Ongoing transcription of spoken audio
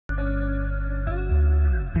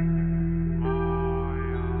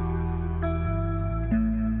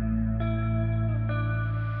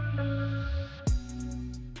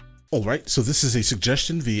All right, so this is a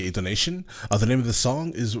suggestion via a donation. The name of the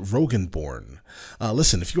song is Rogan Born.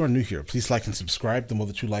 Listen, if you are new here, please like and subscribe. The more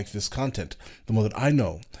that you like this content, the more that I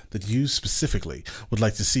know that you specifically would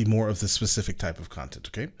like to see more of this specific type of content,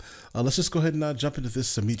 okay? Let's just go ahead and jump into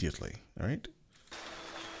this immediately, all right?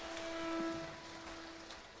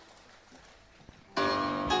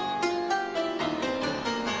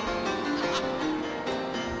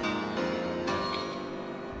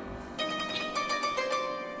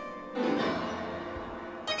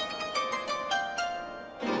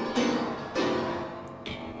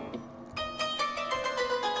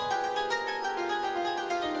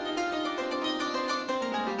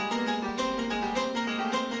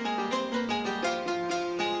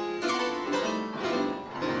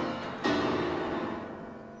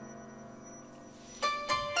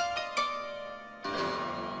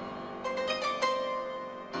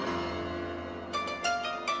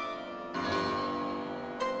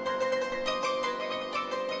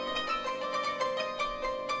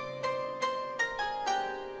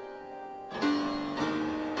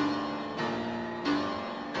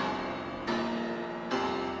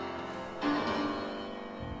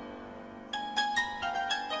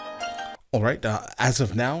 All right, as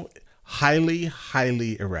of now, highly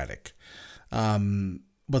erratic. But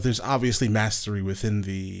there's obviously mastery within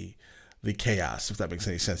the chaos, if that makes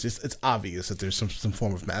any sense. It's obvious that there's some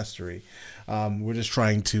form of mastery. We're just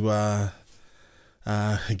trying to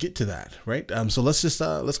get to that, right? So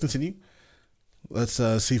let's continue. Let's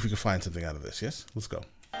see if we can find something out of this. Yes, let's go.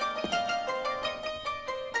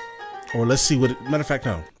 Or let's see what. Matter of fact,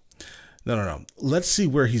 no. Let's see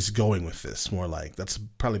where he's going with this. More like that's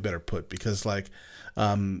probably better put, because like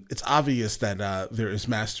it's obvious that there is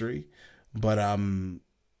mastery, but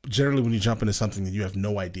generally when you jump into something that you have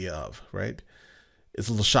no idea of, right? It's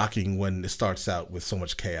a little shocking when it starts out with so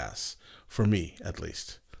much chaos. For me, at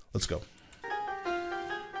least. Let's go.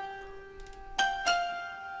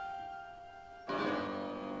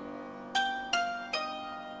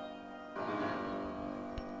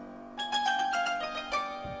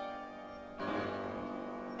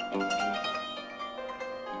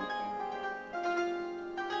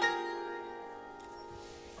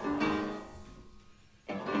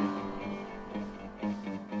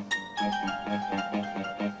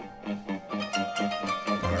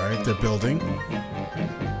 They're building.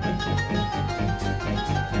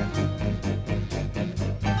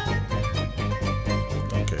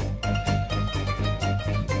 Okay.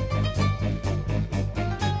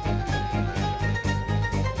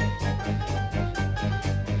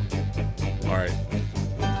 All right.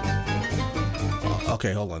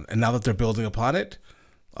 Okay, hold on. And now that they're building upon it,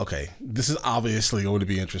 okay, this is obviously going to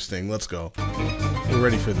be interesting. Let's go. We're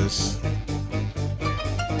ready for this.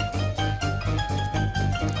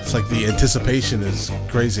 It's like the anticipation is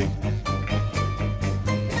crazy.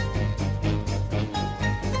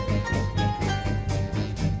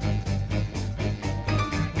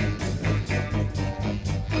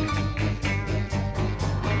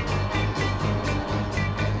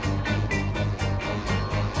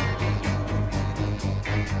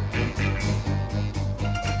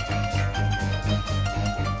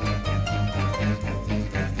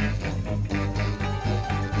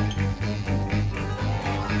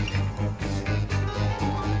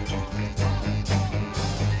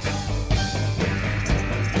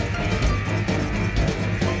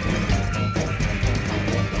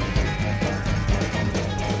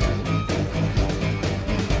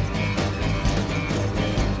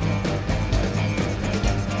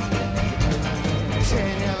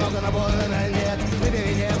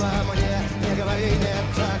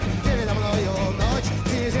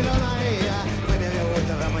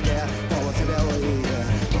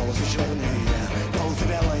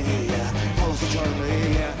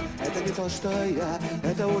 Что я,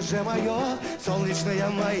 это уже мое, солнечная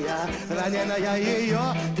моя, раненая ее,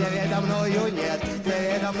 передо мною нет,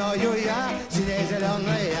 передо мною я, синей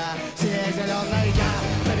зеленая,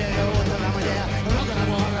 набери утро мне,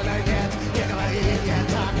 Рога-на-бога нет, не говори мне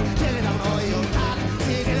так, передо мною так,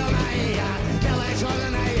 синей зеленая, белая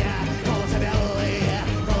черная, волосы белые,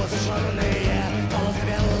 волосы черные, волосы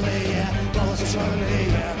белые, волосы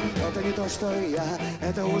черные. Это не то, что я,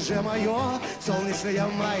 это уже мое, солнечная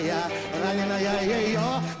моя, раненая ее,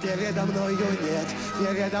 передо мною нет,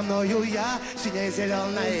 передо мною я, синяя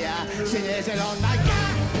зеленая, синяя зеленая.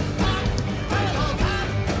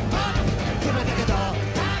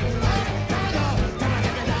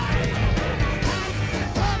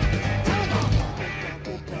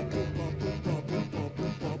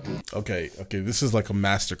 Okay, this is like a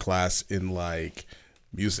master class in like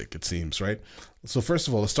music, it seems, right? So first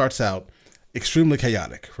of all, it starts out extremely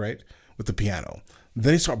chaotic, right, with the piano.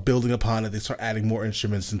 Then they start building upon it. They start adding more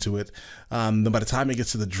instruments into it. Then by the time it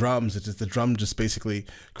gets to the drums, the drum just basically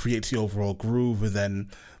creates the overall groove, and then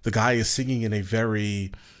the guy is singing in a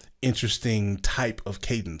very interesting type of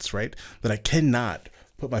cadence, right, that I cannot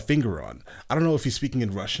put my finger on. I don't know if he's speaking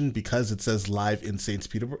in Russian because it says live in St.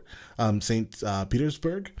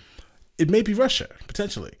 Petersburg. It may be Russia,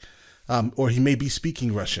 potentially. Or he may be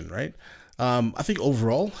speaking Russian, right? I think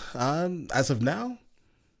overall, as of now,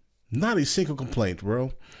 not a single complaint,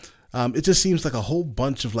 bro. It just seems like a whole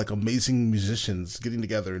bunch of like amazing musicians getting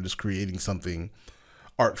together and just creating something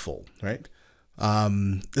artful, right?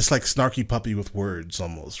 It's like Snarky Puppy with words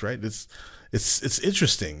almost, right? It's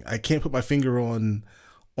interesting. I can't put my finger on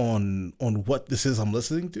what this is I'm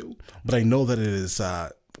listening to, but I know that it is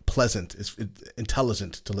pleasant, it's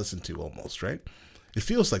intelligent to listen to almost, right? It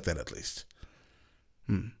feels like that at least.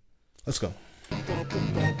 Let's go.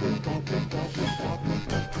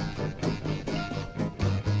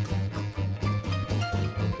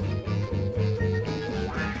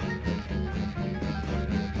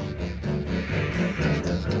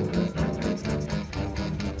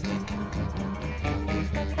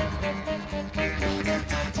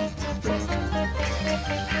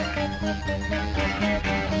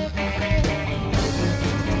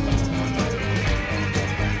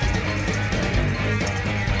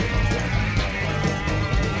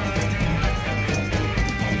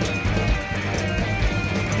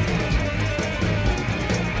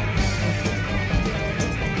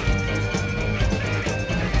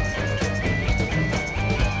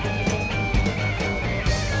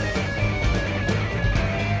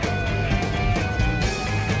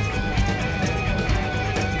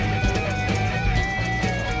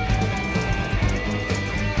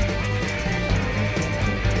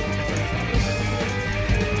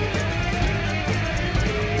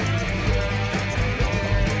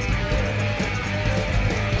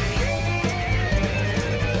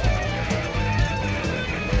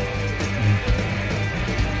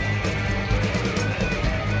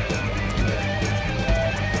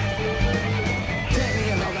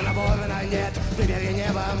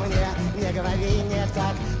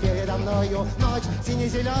 Ночь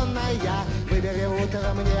сине-зеленая, выбери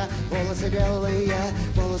утро мне. Волосы белые,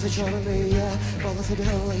 волосы черные, волосы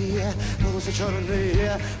белые, волосы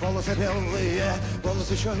черные, волосы белые,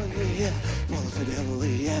 волосы черные, волосы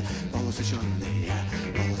белые, волосы черные,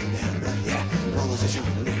 волосы белые, волосы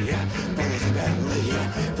черные, волосы белые,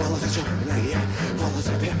 волосы черные, волосы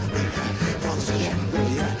белые, волосы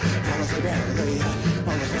черные, волосы белые,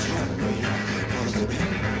 волосы черные, волосы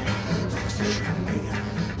белые.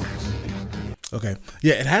 Okay.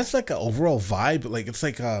 Yeah, it has like an overall vibe. Like it's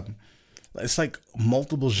like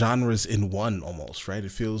multiple genres in one almost, right?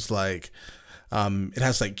 It feels like it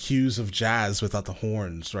has like cues of jazz without the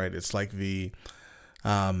horns, right? It's like for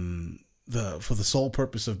the sole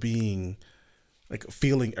purpose of being like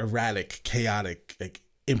feeling erratic, chaotic, like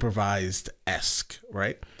improvised-esque,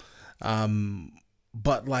 right?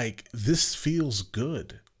 But like this feels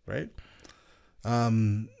good, right?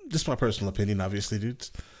 Just my personal opinion, obviously,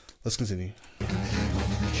 dudes. Let's continue.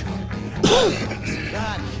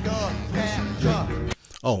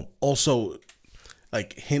 Oh, also,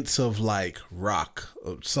 like hints of like rock,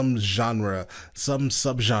 some genre, some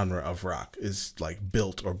subgenre of rock is like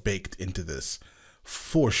built or baked into this,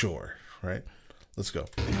 for sure, right? Let's go.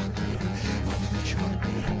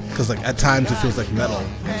 Because like at times it feels like metal.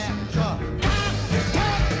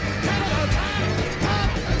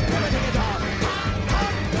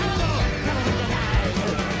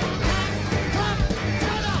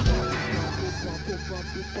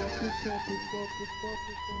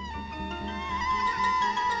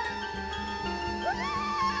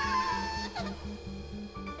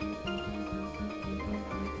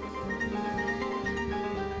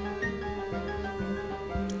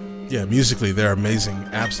 Yeah, musically, they're amazing.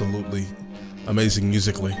 Absolutely amazing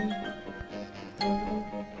musically.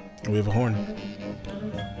 We have a horn.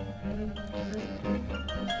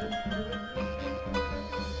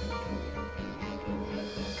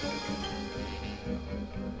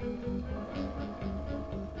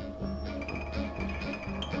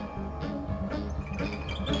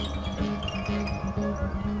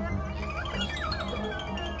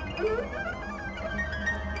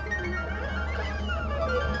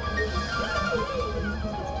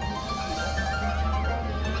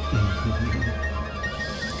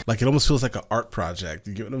 Like it almost feels like an art project.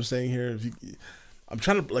 You get what I'm saying here? I'm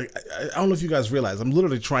trying to like, I don't know if you guys realize, I'm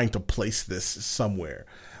literally trying to place this somewhere.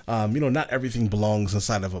 Not everything belongs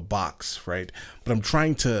inside of a box, right? But I'm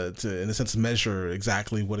trying to in a sense, measure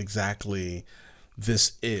exactly what exactly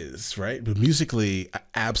this is, right? But musically, I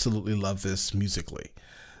absolutely love this musically.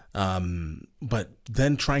 But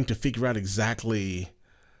then trying to figure out exactly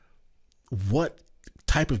what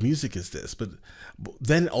type of music is this, but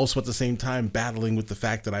then also at the same time battling with the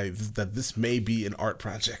fact that this may be an art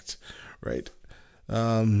project, right?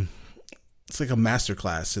 It's like a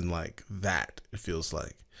masterclass in like that, it feels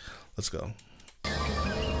like. Let's go.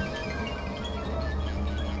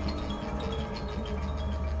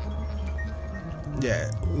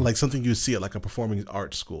 Yeah, like something you see at like a performing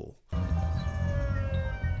arts school.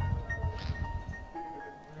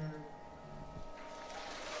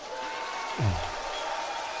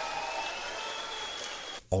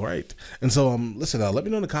 All right. And so, listen, let me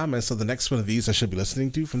know in the comments of the next one of these I should be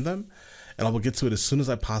listening to from them, and I will get to it as soon as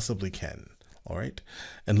I possibly can. All right.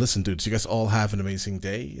 And listen, dudes, you guys all have an amazing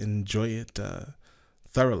day. Enjoy it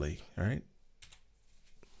thoroughly. All right.